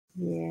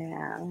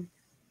Yeah.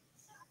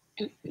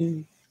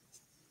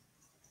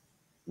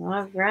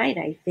 All right.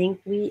 I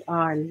think we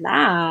are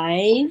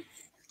live.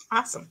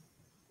 Awesome.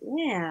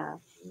 Yeah.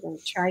 I'm going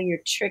to try your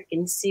trick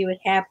and see what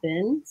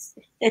happens.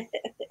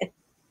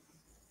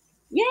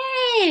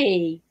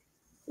 Yay!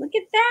 Look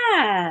at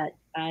that.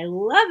 I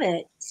love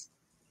it.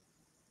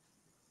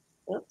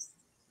 Oops.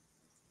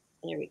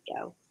 There we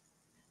go.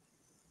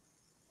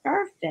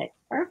 Perfect.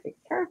 Perfect.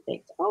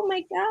 Perfect. Oh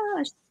my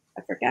gosh.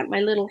 I forgot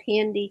my little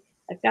handy.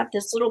 I've got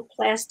this little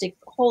plastic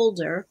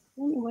holder.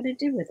 I don't know what to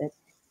do with it.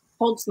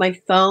 Holds my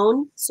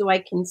phone so I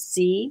can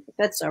see. But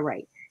that's all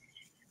right.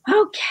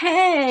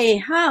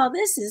 Okay. Oh,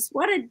 this is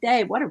what a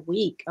day. What a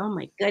week. Oh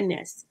my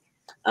goodness.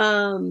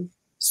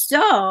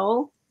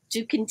 So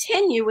to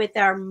continue with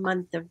our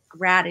month of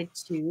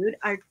gratitude,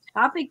 our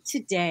topic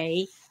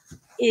today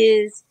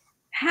is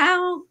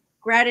how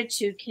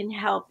gratitude can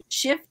help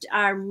shift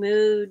our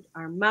mood,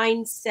 our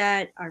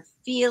mindset, our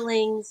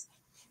feelings,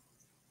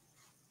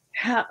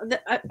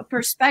 a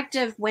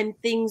perspective when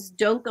things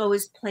don't go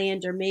as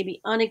planned or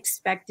maybe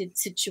unexpected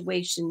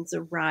situations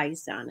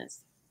arise on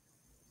us.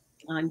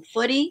 I'm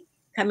Footie,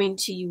 coming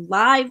to you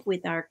live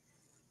with our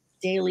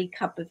daily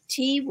cup of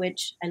tea,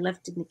 which I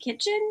left in the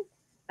kitchen.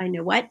 I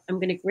know what? I'm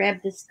going to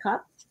grab this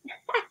cup.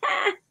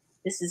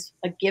 This is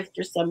a gift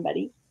for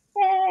somebody.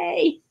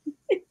 Hey!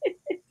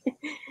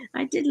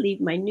 I did leave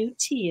my new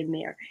tea in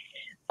there.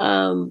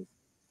 Oh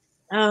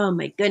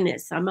my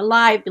goodness. I'm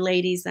alive,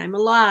 ladies. I'm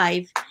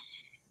alive.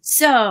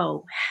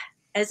 So,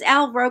 as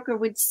Al Roker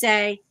would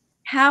say,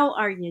 how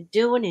are you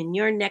doing in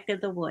your neck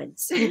of the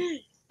woods?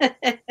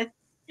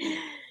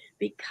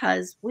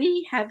 Because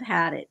we have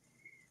had it.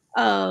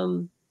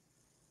 I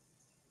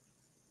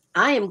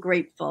am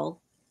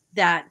grateful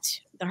that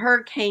the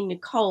Hurricane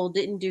Nicole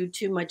didn't do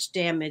too much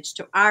damage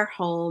to our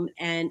home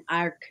and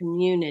our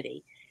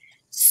community.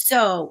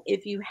 So,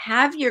 if you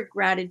have your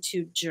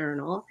gratitude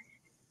journal,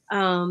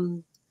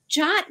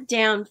 jot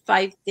down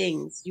 5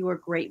 things you are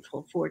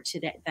grateful for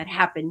today that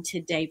happened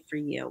today for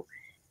you.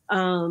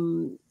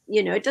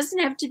 It doesn't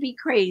have to be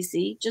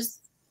crazy,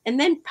 and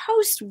then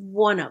post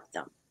one of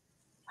them.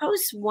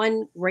 Post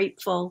one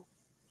grateful,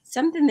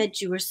 something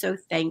that you were so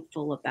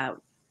thankful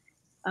about.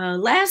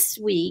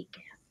 Last week,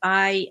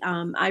 I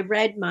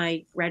read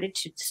my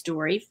gratitude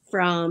story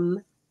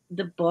from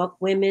the book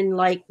Women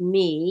Like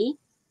Me,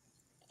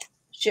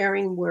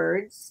 Sharing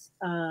Words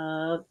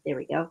of, there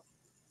we go,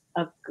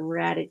 of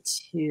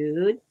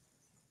Gratitude.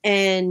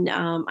 And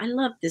I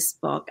love this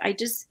book. I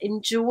just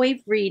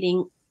enjoy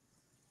reading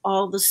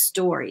all the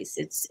stories.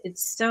 It's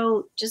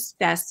so just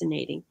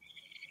fascinating.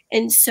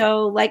 And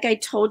so, like I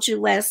told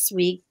you last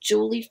week,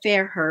 Julie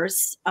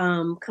Fairhurst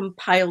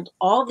compiled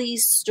all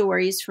these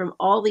stories from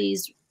all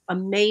these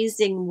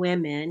amazing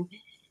women.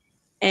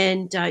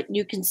 And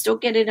you can still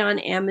get it on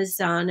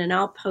Amazon, and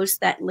I'll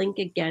post that link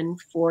again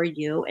for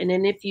you. And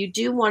then if you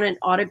do want an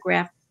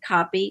autographed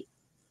copy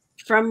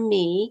from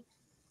me,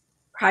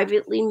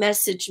 privately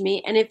message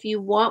me. And if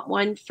you want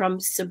one from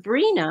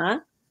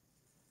Sabrina,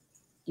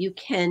 you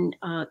can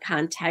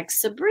contact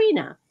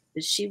Sabrina.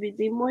 She would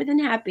be more than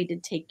happy to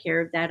take care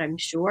of that, I'm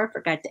sure. I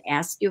forgot to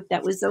ask you if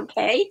that was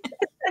okay.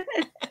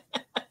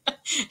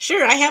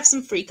 Sure, I have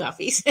some free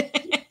coffees.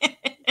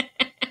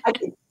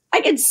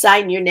 I can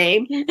sign your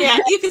name. Yeah,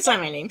 you can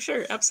sign my name.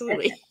 Sure,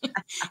 absolutely.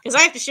 Because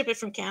I have to ship it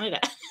from Canada.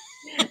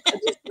 I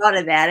just thought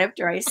of that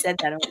after I said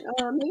that. I went,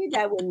 oh, maybe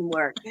that wouldn't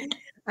work.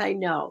 I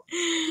know.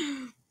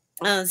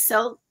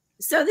 So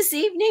this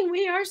evening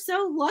we are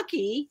so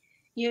lucky,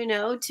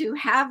 to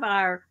have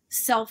our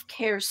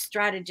self-care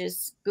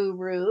strategist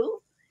guru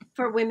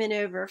for women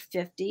over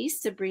 50,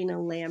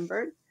 Sabrina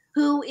Lambert,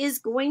 who is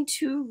going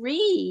to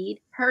read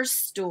her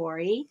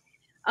story.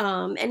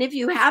 And if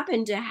you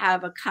happen to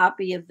have a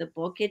copy of the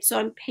book, it's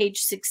on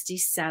page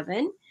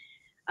 67.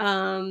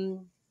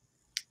 You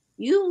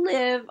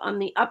live on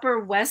the Upper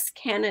West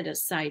Canada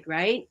side,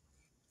 right?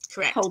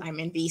 Correct. I'm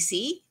in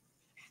BC,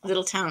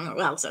 little town.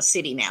 Well, it's a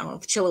city now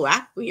of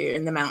Chilliwack. We're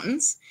in the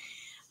mountains.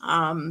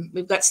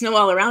 We've got snow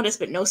all around us,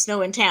 but no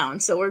snow in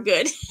town, so we're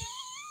good.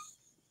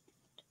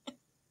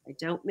 I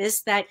don't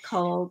miss that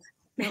cold.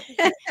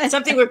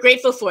 Something we're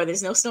grateful for.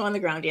 There's no snow on the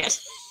ground yet.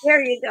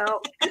 There you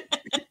go.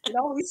 You can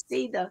always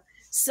see the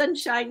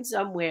sunshine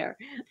somewhere.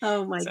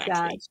 Oh my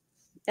gosh.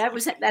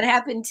 That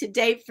happened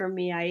today for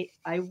me.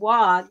 I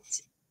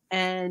walked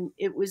and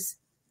it was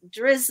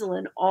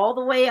drizzling all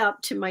the way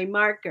up to my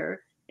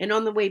marker. And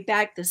on the way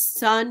back, the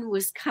sun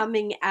was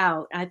coming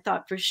out. I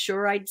thought for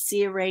sure I'd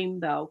see a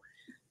rainbow,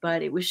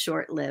 but it was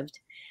short-lived.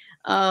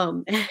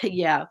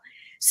 Yeah.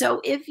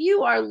 So if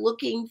you are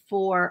looking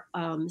for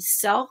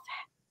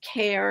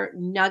self-care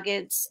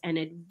nuggets and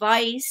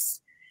advice,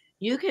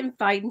 you can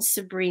find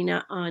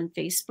Sabrina on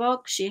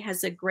Facebook. She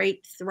has a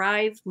great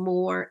Thrive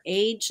More,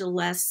 Age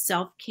Less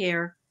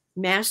Self-Care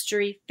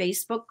Mastery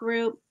Facebook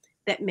group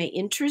that may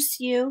interest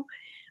you.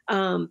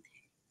 And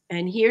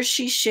here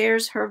she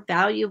shares her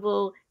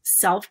valuable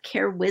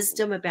self-care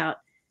wisdom about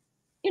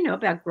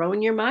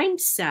growing your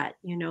mindset,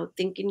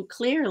 thinking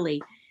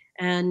clearly.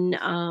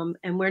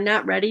 and we're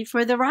not ready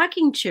for the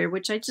rocking chair,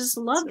 which I just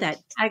love So,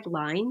 that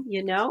tagline.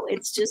 You know,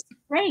 it's just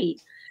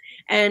great.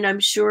 And I'm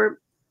sure,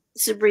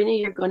 Sabrina,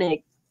 you're going to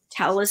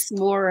tell us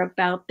more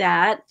about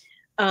that.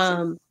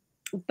 sure.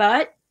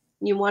 But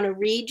you want to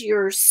read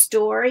your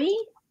story?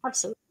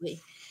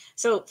 Absolutely.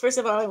 So first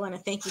of all, I want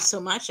to thank you so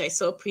much. I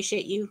so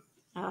appreciate you,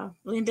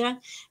 Linda,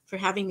 for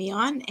having me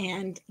on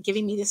and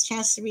giving me this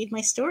chance to read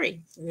my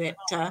story. That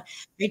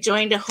I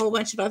joined a whole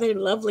bunch of other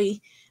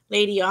lovely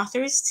lady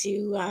authors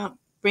to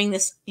bring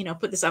this,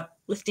 put this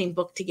uplifting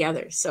book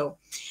together. So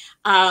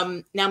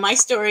now my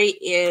story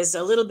is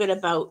a little bit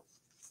about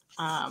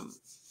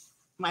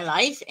my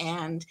life,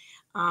 and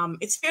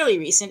it's fairly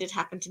recent. It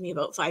happened to me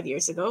about 5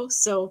 years ago.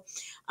 So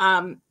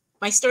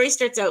my story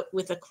starts out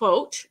with a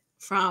quote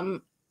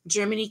from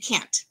Germany,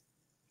 Kent.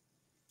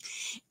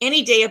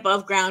 Any day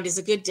above ground is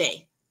a good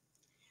day.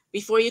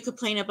 Before you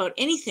complain about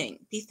anything,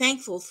 be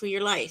thankful for your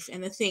life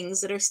and the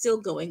things that are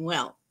still going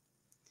well.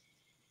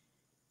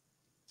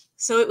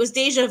 So it was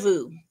deja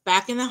vu,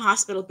 back in the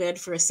hospital bed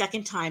for a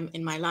second time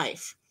in my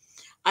life.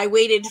 I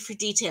waited for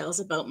details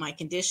about my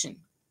condition.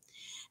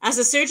 As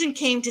the surgeon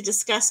came to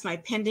discuss my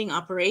pending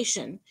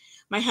operation,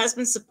 my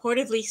husband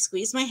supportively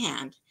squeezed my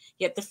hand,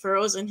 yet the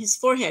furrows in his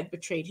forehead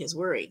betrayed his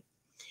worry.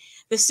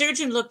 The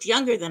surgeon looked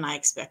younger than I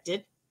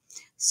expected,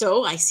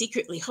 so I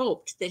secretly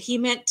hoped that he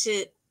meant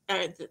to.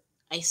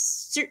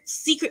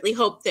 Secretly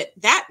hoped that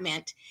that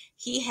meant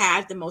he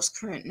had the most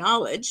current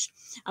knowledge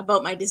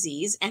about my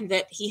disease and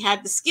that he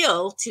had the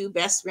skill to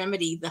best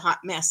remedy the hot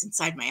mess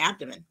inside my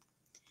abdomen.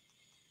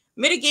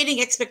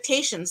 Mitigating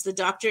expectations, the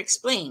doctor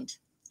explained.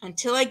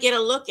 Until I get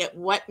a look at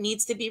what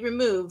needs to be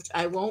removed,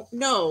 I won't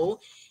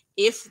know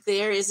if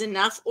there is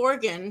enough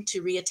organ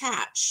to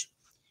reattach.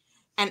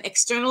 An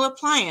external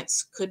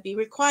appliance could be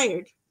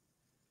required.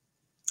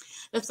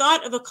 The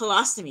thought of a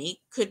colostomy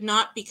could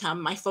not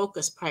become my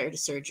focus prior to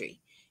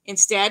surgery.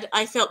 Instead,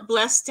 I felt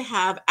blessed to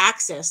have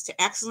access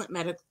to excellent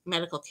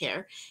medical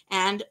care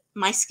and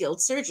my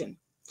skilled surgeon.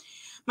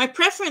 My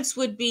preference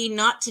would be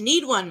not to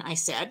need one, I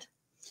said.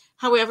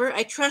 However,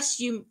 I trust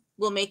you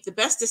will make the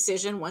best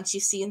decision once you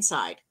see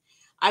inside.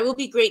 I will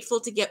be grateful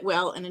to get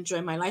well and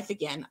enjoy my life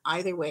again,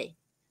 either way.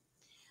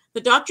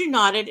 The doctor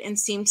nodded and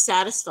seemed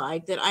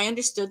satisfied that I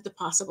understood the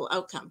possible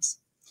outcomes.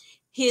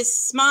 His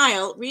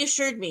smile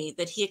reassured me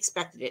that he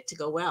expected it to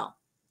go well.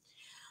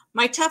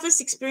 My toughest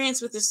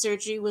experience with the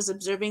surgery was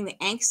observing the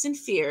angst and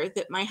fear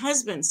that my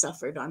husband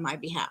suffered on my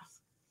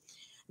behalf.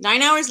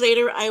 9 hours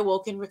later, I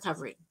awoke in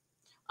recovery.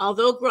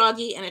 Although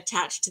groggy and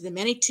attached to the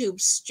many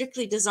tubes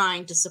strictly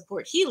designed to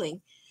support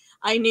healing,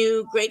 I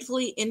knew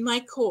gratefully in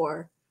my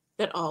core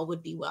that all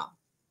would be well.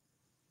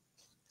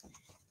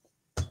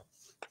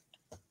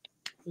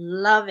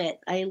 Love it.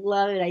 I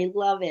love it. I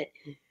love it.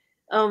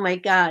 Oh my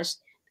gosh.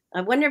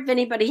 I wonder if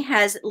anybody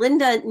has.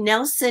 Linda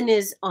Nelson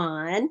is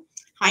on.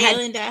 Hi,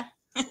 Linda.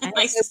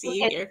 Nice to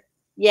see you here.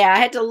 Yeah, I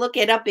had to look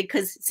it up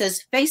because it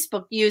says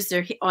Facebook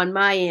user on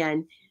my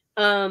end.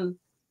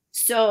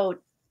 So,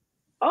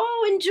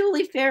 and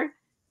Julie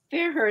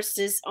Fairhurst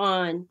is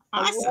on.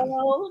 Awesome.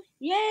 Hello.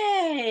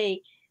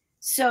 Yay.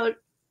 So,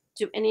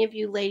 do any of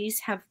you ladies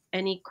have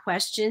any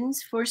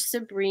questions for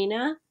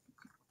Sabrina?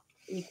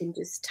 You can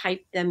just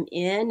type them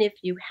in if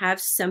you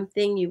have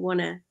something you want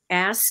to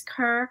ask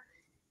her.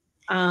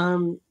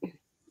 While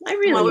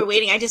we're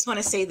waiting, I just want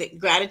to say that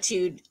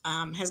gratitude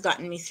has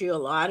gotten me through a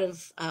lot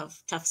of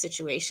tough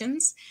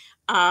situations.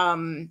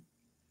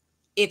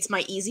 It's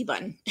my easy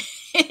button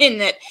in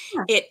that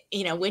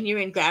when you're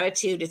in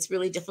gratitude, it's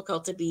really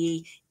difficult to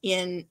be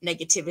in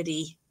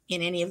negativity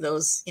in any of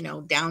those,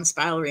 down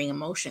spiraling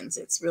emotions.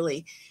 It's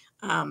really,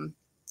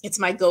 it's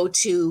my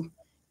go-to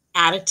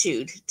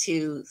attitude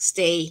to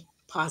stay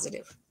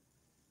positive.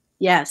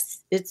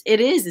 Yes, it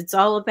is. It's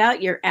all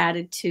about your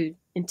attitude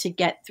and to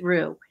get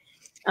through.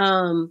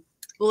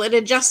 Well, it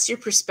adjusts your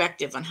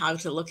perspective on how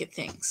to look at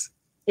things.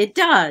 It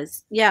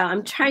does. Yeah,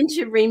 I'm trying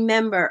to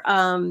remember.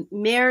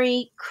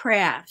 Mary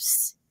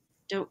Crafts.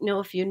 Don't know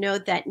if you know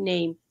that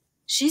name.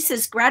 She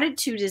says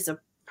gratitude is a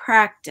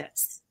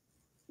practice,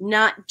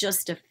 not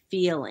just a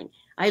feeling.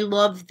 I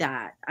love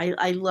that.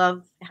 I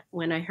love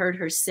when I heard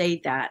her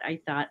say that.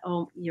 I thought,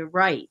 oh, you're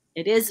right.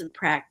 It is a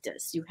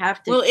practice. You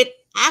have to. Well, it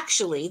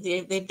actually,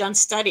 they've done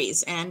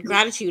studies, and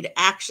gratitude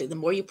actually, the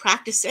more you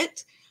practice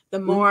it, the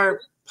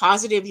more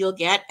positive you'll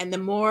get, and the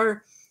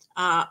more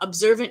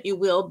observant you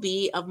will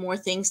be of more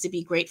things to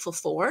be grateful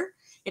for.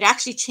 It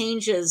actually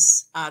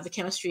changes the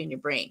chemistry in your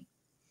brain.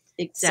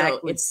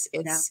 Exactly. So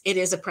it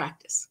is a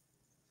practice.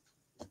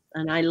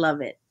 And I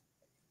love it.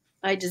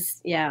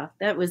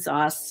 That was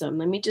awesome.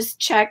 Let me just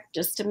check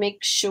just to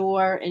make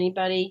sure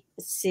anybody,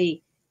 let's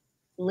see.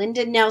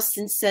 Linda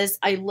Nelson says,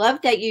 I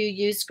love that you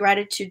use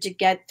gratitude to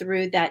get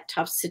through that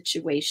tough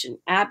situation.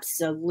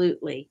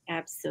 Absolutely.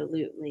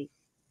 Absolutely.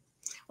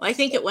 Well, I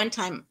think at one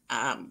time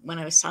when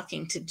I was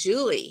talking to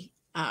Julie,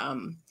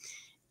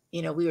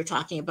 we were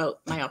talking about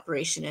my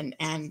operation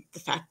and the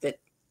fact that,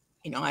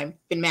 I've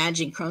been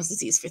managing Crohn's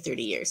disease for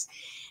 30 years.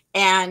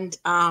 And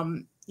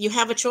you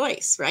have a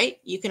choice, right?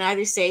 You can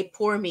either say,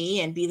 poor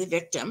me and be the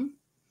victim,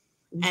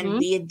 and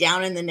be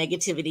down in the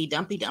negativity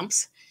dumpy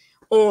dumps,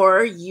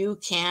 or you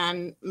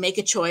can make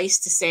a choice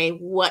to say,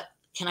 what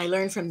can I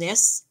learn from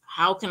this?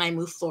 How can I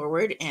move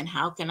forward? And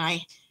how can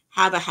I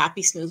have a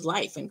happy, smooth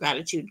life? And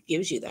gratitude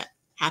gives you that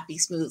happy,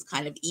 smooth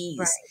kind of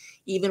ease,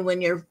 even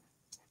when you're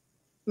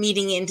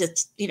meeting into,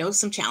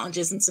 some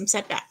challenges and some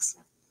setbacks.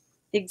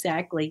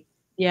 Exactly.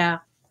 Yeah,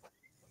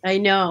 I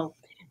know.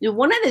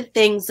 One of the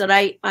things that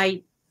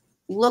I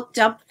looked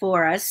up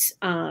for us,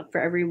 for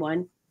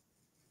everyone,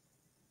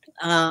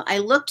 I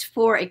looked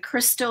for a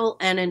crystal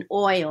and an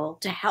oil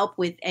to help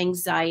with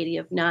anxiety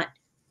of not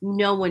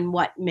knowing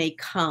what may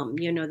come,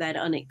 that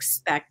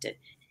unexpected.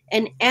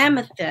 And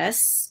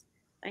amethyst,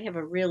 I have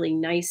a really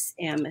nice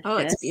amethyst. Oh,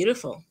 it's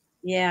beautiful.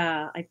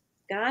 Yeah, I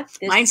got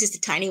this. Mine's just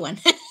a tiny one.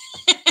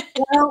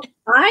 Well,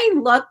 I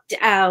looked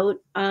out,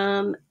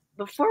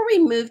 before we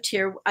moved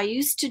here, I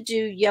used to do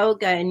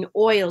yoga and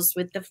oils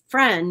with a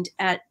friend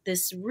at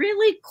this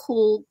really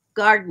cool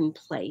garden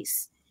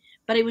place,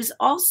 but it was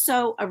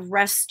also a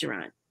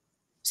restaurant.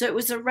 So it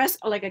was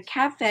like a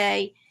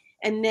cafe,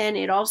 and then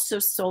it also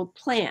sold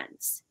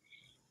plants.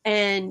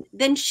 And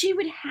then she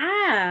would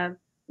have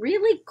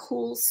really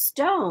cool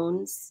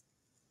stones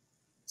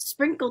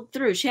sprinkled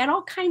through. She had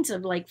all kinds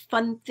of like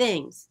fun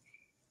things,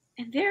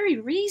 and very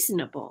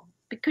reasonable,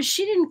 because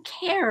she didn't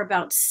care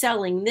about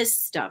selling this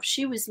stuff.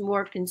 She was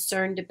more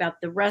concerned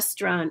about the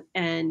restaurant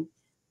and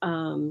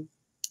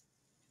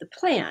the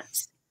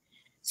plants.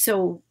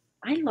 So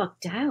I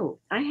lucked out.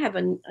 I have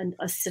a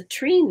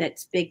citrine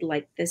that's big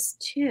like this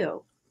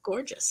too.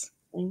 Gorgeous.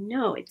 I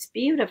know, it's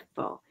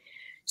beautiful.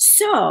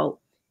 So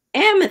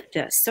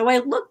amethyst. So I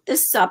looked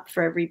this up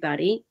for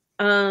everybody.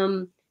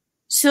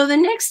 So the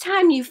next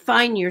time you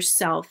find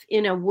yourself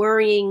in a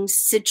worrying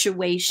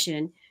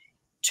situation,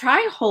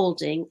 try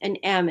holding an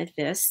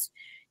amethyst,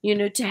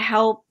 to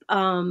help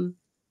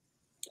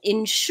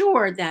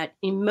ensure that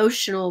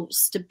emotional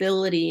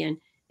stability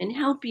and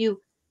help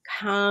you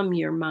calm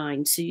your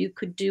mind. So you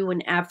could do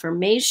an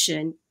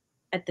affirmation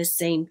at the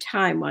same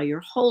time while you're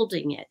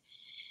holding it.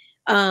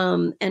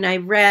 And I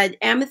read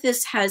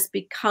amethyst has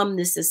become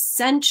this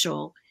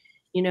essential,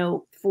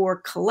 for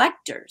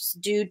collectors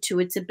due to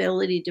its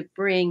ability to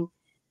bring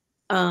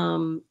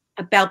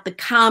about the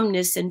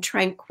calmness and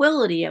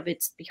tranquility of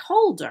its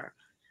beholder.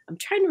 I'm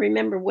trying to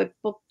remember what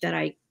book that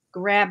I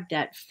grabbed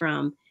that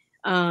from.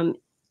 And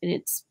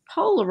it's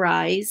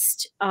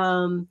polarized,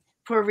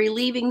 for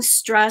relieving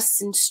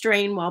stress and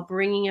strain while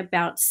bringing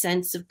about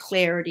sense of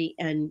clarity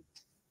and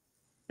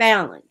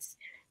balance.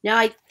 Now,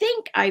 I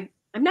think I'm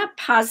not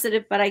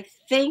positive, but I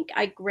think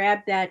I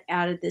grabbed that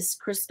out of this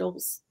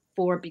Crystals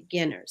for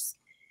Beginners.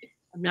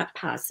 I'm not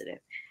positive.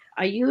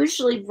 I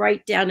usually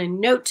write down a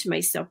note to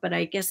myself, but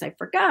I guess I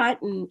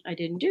forgot and I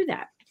didn't do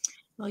that.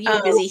 Well, you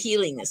were busy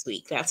healing this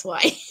week. That's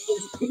why.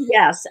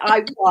 Yes,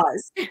 I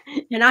was.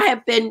 And I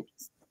have been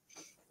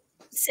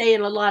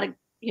saying a lot of,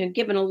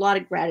 giving a lot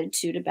of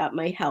gratitude about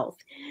my health.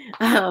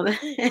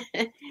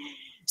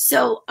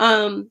 So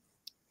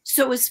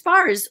as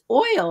far as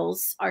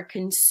oils are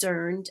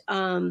concerned,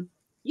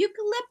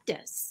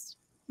 eucalyptus,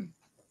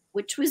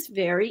 which was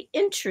very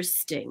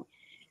interesting,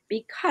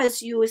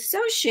 because you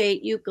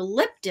associate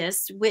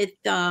eucalyptus with,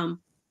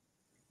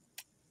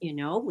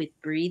 with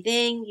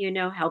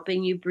breathing,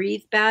 helping you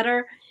breathe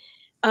better.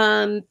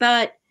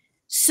 But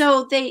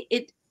so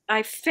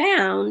I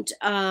found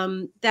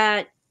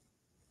that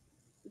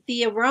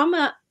the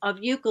aroma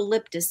of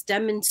eucalyptus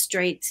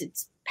demonstrates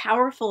its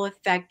powerful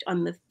effect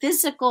on the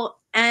physical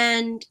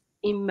and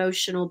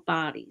emotional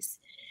bodies.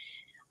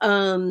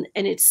 And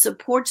it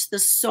supports the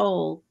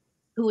soul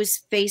who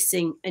is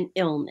facing an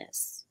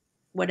illness,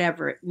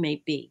 whatever it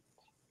may be.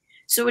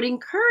 So it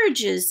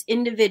encourages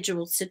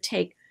individuals to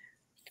take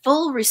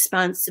full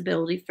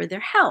responsibility for their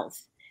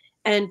health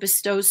and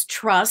bestows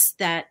trust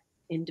that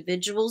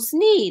individuals'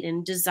 need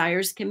and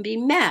desires can be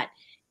met,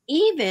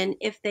 even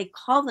if they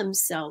call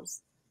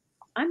themselves,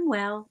 I'm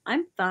well,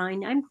 I'm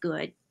fine, I'm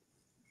good.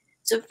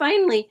 So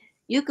finally,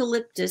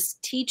 eucalyptus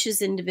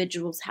teaches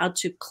individuals how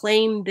to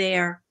claim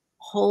their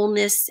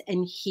wholeness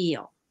and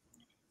heal.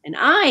 And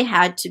I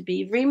had to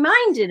be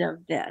reminded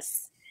of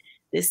this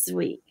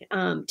week.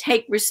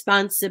 Take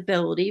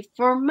responsibility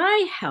for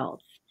my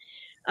health.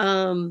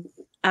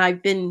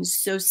 I've been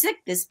so sick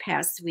this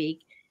past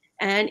week,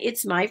 and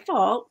it's my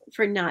fault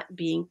for not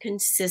being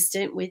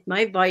consistent with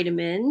my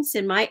vitamins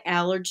and my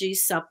allergy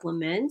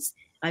supplements.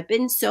 I've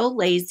been so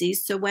lazy.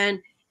 So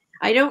when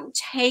I don't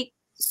take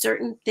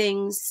certain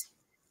things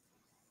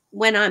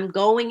when I'm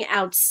going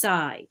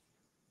outside,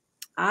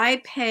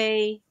 I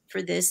pay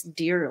for this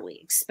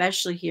dearly,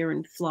 especially here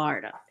in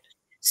Florida.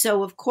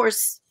 So, of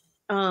course,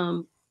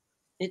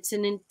 it's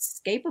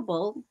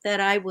inescapable that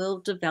I will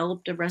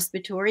develop a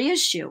respiratory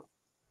issue.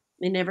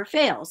 It never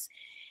fails.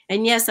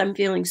 And yes, I'm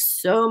feeling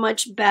so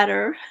much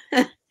better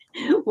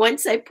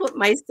once I put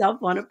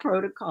myself on a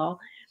protocol.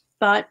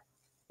 But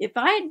if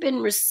I had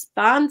been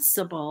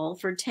responsible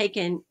for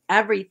taking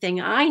everything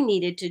I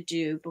needed to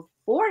do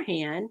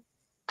beforehand,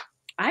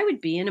 I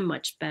would be in a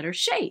much better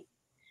shape.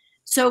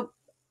 So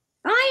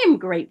I am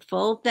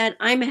grateful that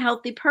I'm a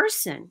healthy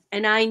person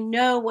and I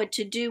know what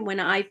to do when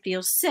I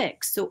feel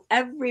sick. So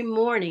every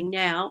morning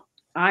now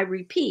I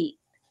repeat,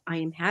 I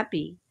am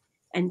happy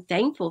and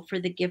thankful for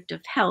the gift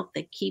of health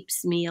that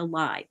keeps me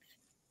alive.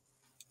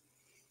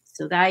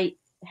 So that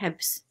have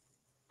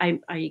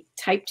I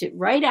typed it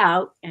right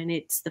out, and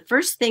it's the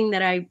first thing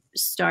that I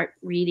start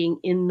reading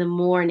in the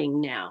morning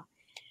now.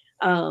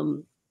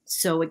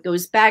 So it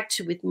goes back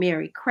to with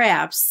Mary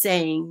Kraft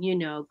saying,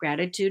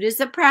 gratitude is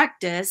a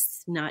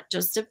practice, not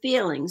just a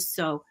feeling.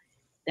 So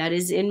that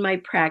is in my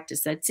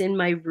practice. That's in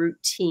my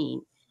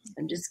routine.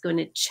 I'm just going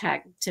to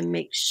check to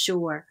make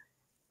sure.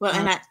 Well,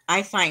 and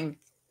I find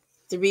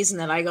the reason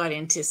that I got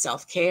into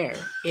self-care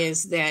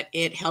is that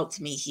it helped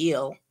me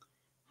heal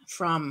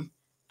from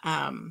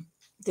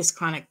this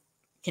chronic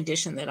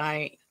condition that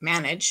I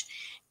manage.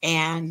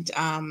 And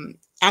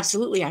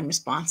absolutely, I'm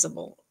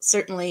responsible.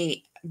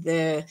 Certainly,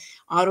 the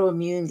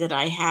autoimmune that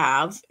I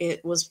have,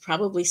 it was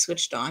probably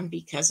switched on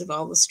because of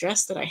all the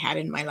stress that I had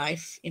in my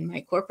life, in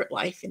my corporate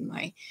life, in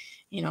my,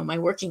 my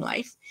working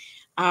life.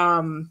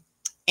 And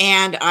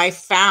I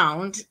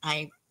found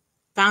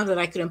that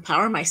I could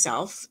empower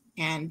myself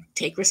and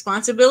take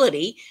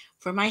responsibility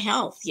for my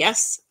health.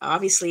 Yes,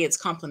 obviously it's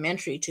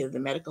complementary to the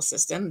medical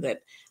system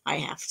that I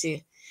have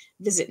to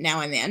visit now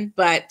and then.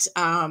 But,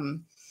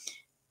 when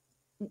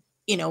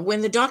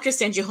the doctor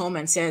sends you home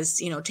and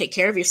says, take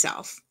care of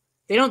yourself,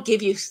 they don't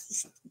give you,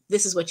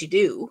 this is what you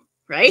do,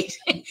 right?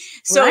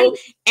 So, Right.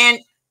 And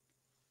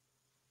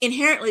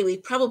inherently, we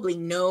probably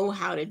know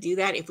how to do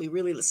that if we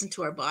really listen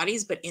to our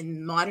bodies. But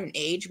in modern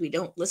age, we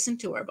don't listen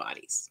to our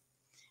bodies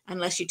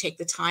unless you take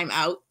the time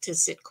out to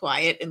sit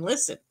quiet and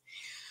listen.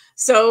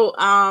 So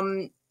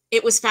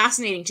it was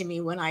fascinating to me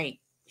when I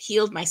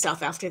healed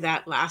myself after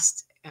that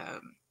last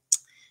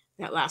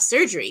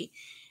surgery,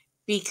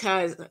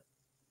 because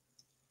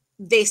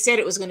they said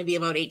it was going to be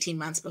about 18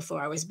 months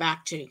before I was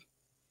back to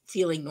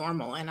feeling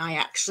normal. And I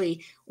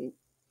actually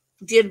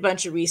did a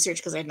bunch of research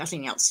because I had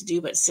nothing else to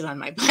do but sit on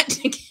my butt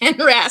and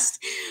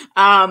rest.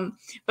 But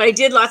I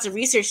did lots of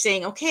research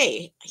saying,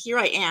 okay, here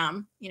I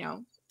am,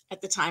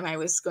 at the time I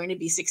was going to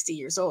be 60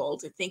 years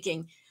old,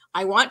 thinking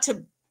I want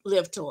to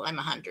live till I'm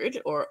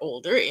 100 or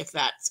older, if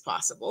that's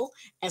possible,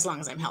 as long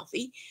as I'm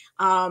healthy.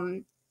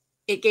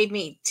 It gave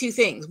me two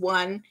things.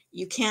 One,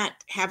 you can't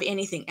have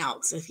anything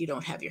else if you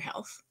don't have your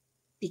health,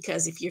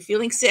 because if you're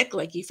feeling sick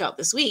like you felt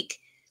this week,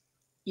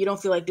 you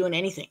don't feel like doing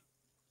anything.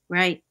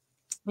 Right.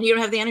 And you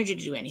don't have the energy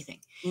to do anything.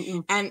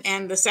 Mm-mm.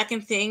 And the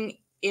second thing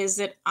is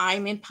that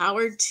I'm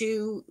empowered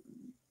to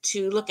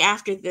look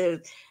after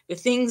the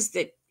things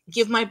that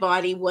give my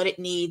body what it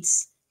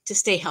needs to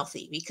stay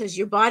healthy, because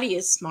your body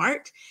is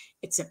smart.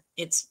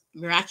 It's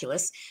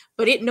miraculous,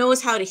 but it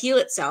knows how to heal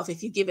itself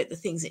if you give it the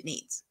things it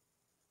needs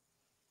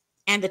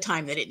and the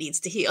time that it needs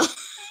to heal.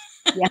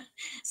 Yeah.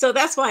 So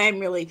that's why I'm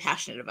really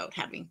passionate about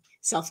having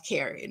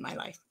self-care in my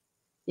life.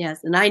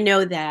 Yes, and I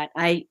know that.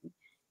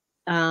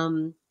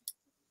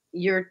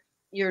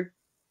 Your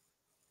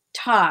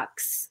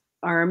talks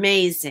are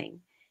amazing,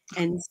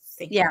 and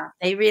Thank yeah,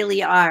 they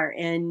really are.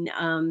 And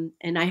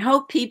I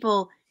hope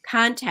people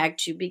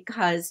contact you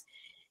because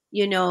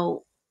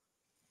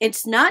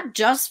it's not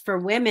just for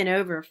women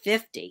over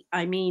 50.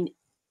 I mean,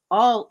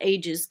 all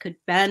ages could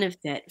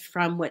benefit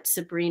from what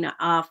Sabrina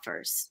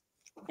offers,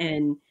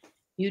 and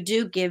you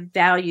do give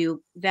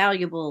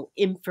valuable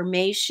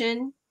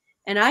information.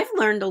 And I've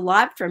learned a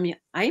lot from you.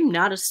 I'm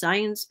not a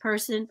science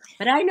person,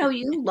 but I know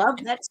you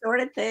love that sort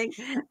of thing.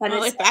 And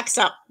Well, it's it backs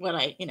up what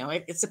it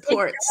it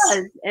supports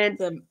does. And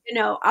the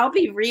I'll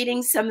be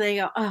reading something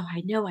and go, oh,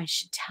 I know I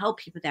should tell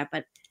people that,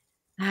 but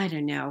I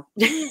don't know.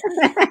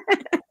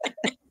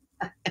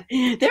 They're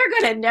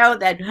going to know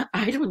that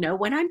I don't know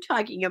what I'm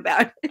talking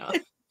about. oh,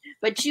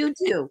 But you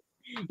do,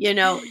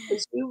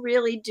 because you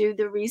really do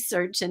the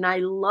research, and I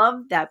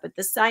love that. But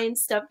the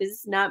science stuff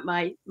is not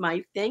my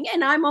thing,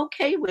 and I'm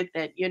okay with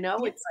it. yeah.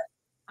 It's like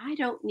I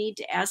don't need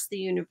to ask the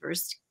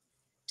universe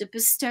to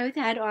bestow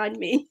that on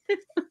me.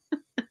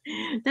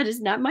 That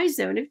is not my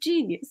zone of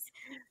genius,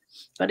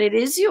 but it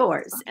is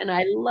yours, and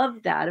I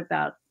love that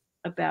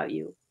about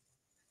you.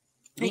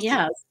 Thank you.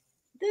 Yes,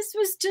 this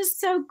was just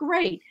so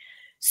great.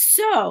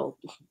 So,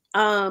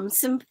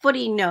 some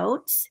footy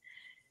notes.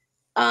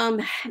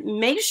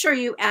 Make sure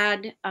you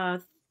add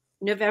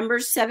November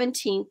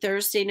 17th,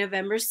 Thursday,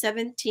 November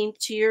 17th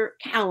to your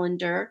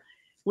calendar.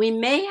 We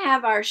may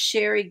have our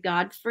Sherry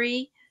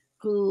Godfrey,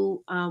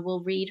 who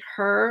will read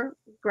her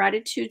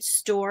gratitude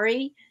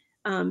story.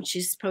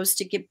 She's supposed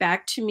to get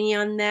back to me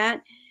on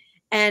that.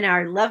 And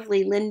our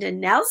lovely Linda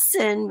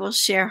Nelson will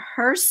share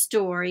her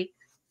story.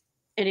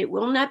 And it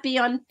will not be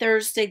on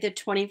Thursday, the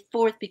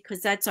 24th,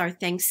 because that's our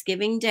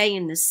Thanksgiving Day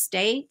in the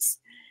States.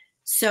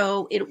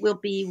 So it will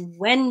be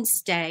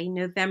Wednesday,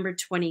 November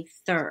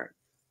 23rd.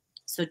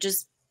 So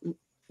just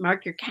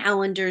mark your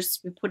calendars,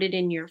 put it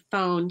in your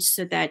phone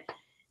so that,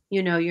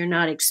 you're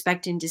not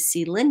expecting to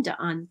see Linda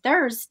on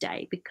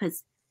Thursday,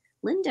 because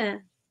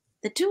Linda,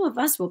 the two of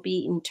us will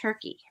be eating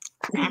turkey.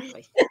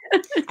 Exactly.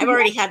 I've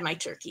already had my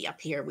turkey up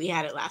here. We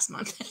had it last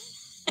month.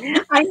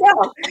 I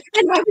know.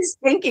 And I was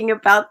thinking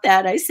about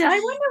that. I said, I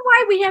wonder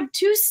why we have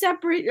two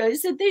separate. I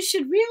said, they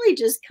should really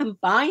just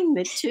combine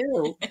the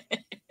two.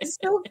 It's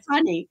so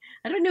funny.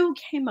 I don't know who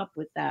came up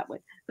with that one.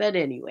 But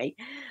anyway,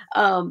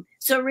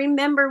 so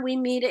remember, we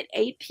meet at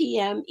 8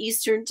 p.m.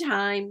 Eastern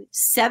Time,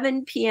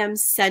 7 p.m.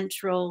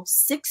 Central,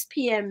 6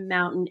 p.m.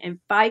 Mountain, and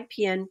 5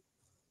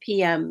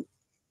 p.m.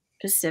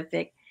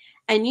 Pacific.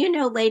 And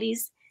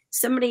ladies,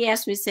 somebody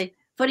asked me, say,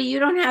 Footie, you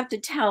don't have to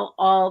tell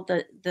all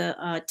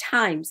the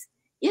times.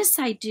 Yes,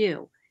 I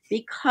do,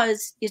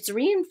 because it's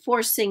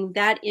reinforcing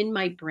that in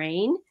my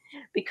brain.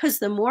 Because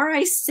the more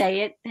I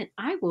say it, then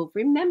I will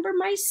remember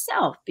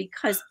myself.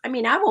 Because I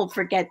won't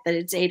forget that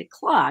it's 8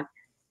 o'clock,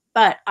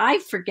 but I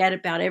forget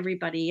about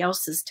everybody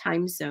else's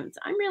time zones.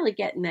 I'm really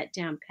getting that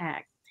down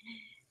packed.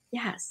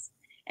 Yes.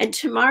 And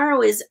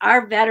tomorrow is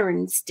our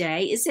Veterans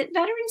Day. Is it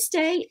Veterans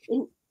Day?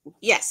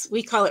 Yes,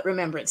 we call it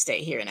Remembrance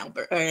Day here in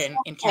Alberta,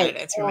 in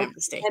Canada. It's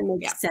Remembrance Day. That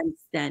makes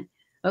sense then.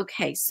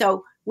 Okay,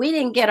 so we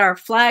didn't get our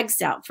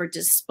flags out for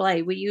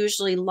display. We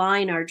usually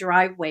line our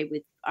driveway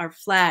with our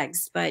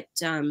flags, but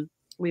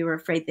we were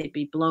afraid they'd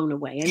be blown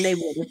away, and they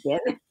would have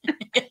been.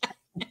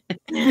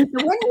 The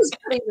wind was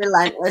pretty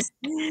relentless.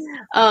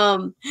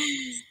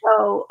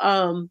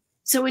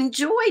 So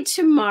enjoy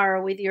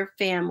tomorrow with your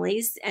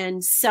families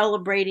and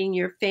celebrating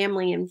your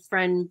family and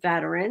friend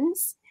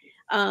veterans.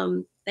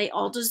 They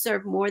all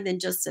deserve more than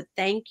just a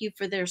thank you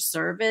for their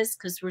service,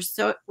 because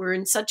we're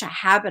in such a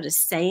habit of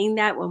saying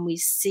that when we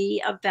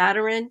see a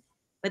veteran,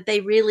 but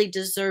they really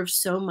deserve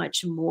so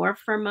much more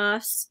from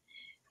us.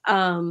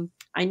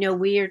 I know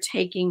we are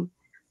taking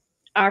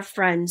our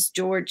friends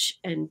George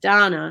and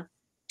Donna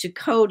to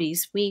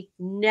Cody's. We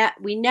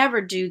never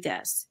do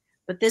this,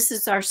 but this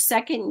is our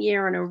second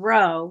year in a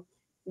row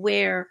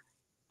where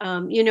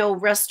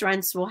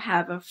restaurants will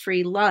have a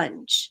free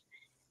lunch,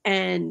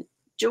 and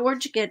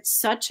George gets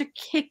such a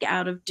kick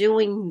out of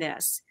doing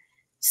this.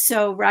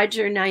 So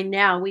Roger and I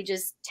now, we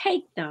just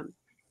take them,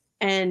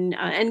 and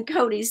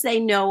Cody's, they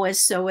know us,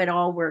 so it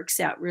all works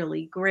out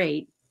really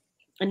great.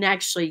 And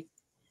actually,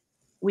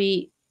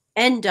 we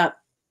end up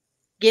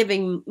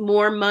giving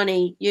more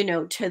money,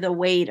 to the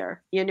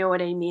waiter, you know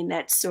what I mean?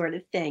 That sort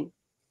of thing.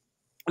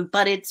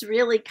 But it's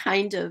really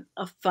kind of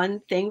a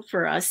fun thing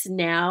for us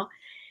now.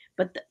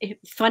 But the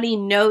funny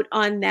note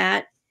on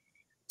that,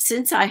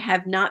 since I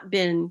have not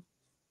been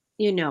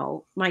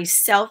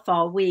myself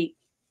all week.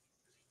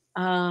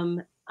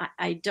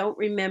 I don't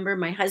remember.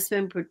 My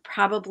husband would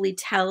probably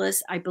tell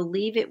us, I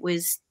believe it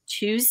was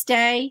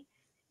Tuesday,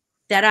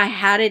 that I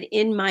had it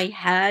in my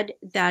head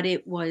that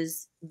it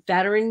was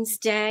Veterans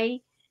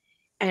Day.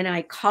 And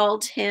I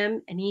called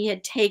him, and he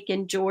had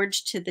taken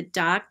George to the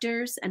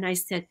doctors. And I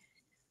said,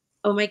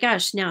 oh my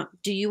gosh, now,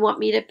 do you want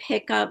me to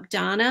pick up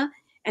Donna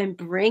and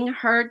bring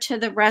her to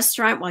the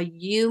restaurant while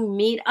you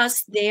meet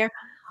us there?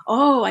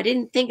 Oh, I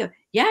didn't think of,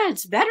 yeah,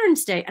 it's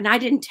Veterans Day. And I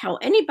didn't tell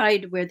anybody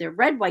to wear their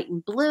red, white,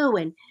 and blue.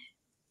 And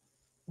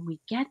we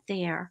get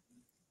there.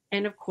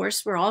 And of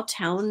course, we're all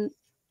telling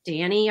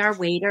Danny, our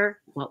waiter,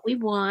 what we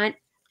want.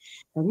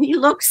 And he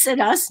looks at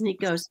us and he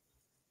goes,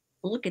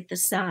 look at the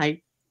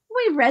sign.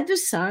 We read the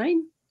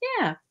sign.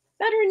 Yeah,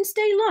 Veterans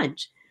Day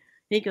lunch.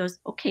 And he goes,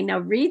 okay, now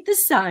read the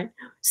sign.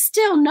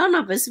 Still, none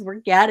of us were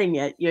getting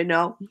it,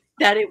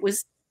 that it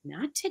was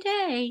not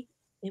today.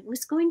 It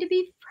was going to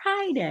be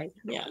Friday.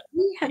 Yeah.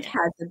 We have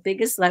had the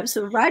biggest laugh.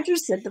 So Roger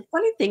said, the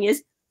funny thing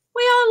is,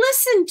 we all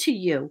listened to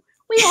you.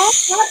 We all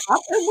got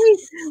up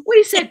and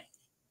we said,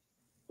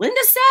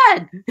 Linda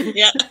said.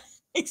 Yeah. So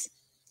it's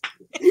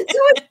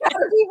got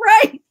to be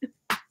right.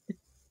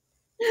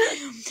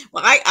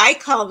 Well, I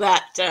call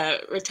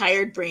that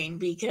retired brain,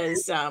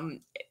 because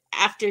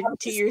after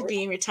 2 years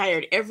being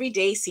retired, every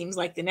day seems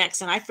like the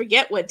next. And I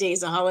forget what day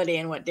is a holiday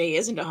and what day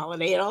isn't a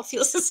holiday. It all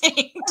feels the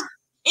same.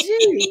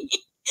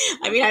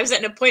 I was at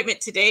an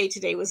appointment today.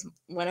 Today was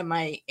one of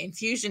my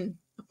infusion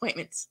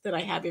appointments that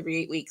I have every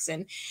 8 weeks.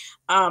 And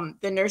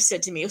the nurse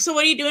said to me, so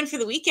what are you doing for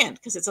the weekend?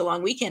 Because it's a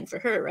long weekend for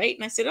her, right?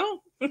 And I said,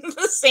 oh,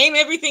 the same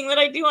everything that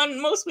I do on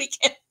most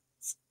weekends.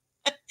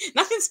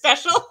 Nothing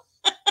special.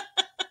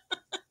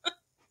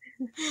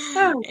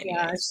 Oh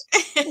gosh.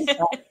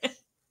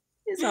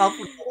 It's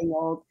awful getting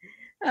old.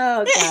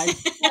 Oh gosh.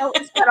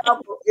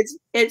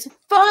 It's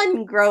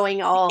fun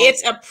growing old.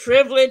 It's a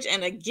privilege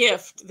and a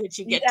gift that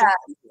you get to.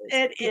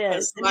 It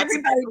is. And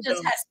everybody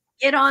just has to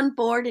get on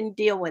board and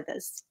deal with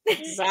us.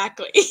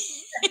 Exactly.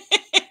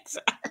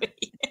 Exactly.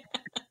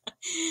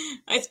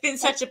 It's been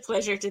such a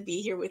pleasure to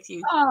be here with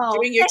you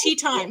during your tea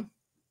time.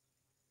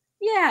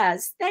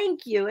 Yes,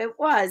 thank you. It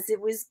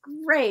was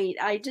great.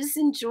 I just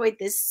enjoyed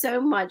this so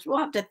much. We'll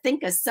have to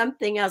think of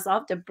something else. I'll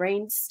have to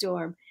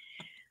brainstorm.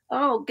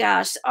 Oh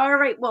gosh. All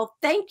right. Well,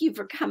 thank you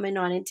for coming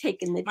on and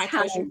taking the time.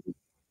 Pleasure.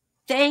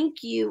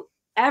 Thank you,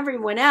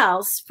 everyone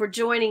else, for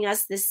joining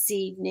us this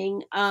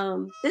evening.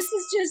 This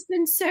has just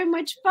been so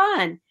much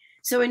fun.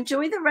 So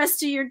enjoy the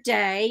rest of your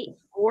day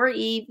or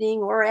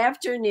evening or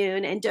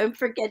afternoon. And don't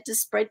forget to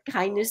spread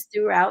kindness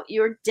throughout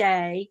your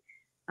day.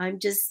 I'm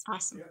just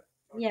awesome.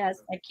 Yes,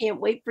 I can't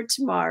wait for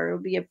tomorrow.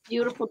 It'll be a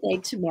beautiful day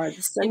tomorrow.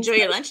 The sun's Enjoy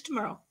your lunch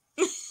tomorrow.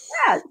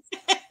 yes.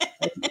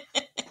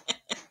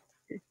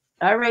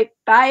 All right.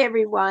 Bye,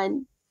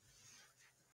 everyone.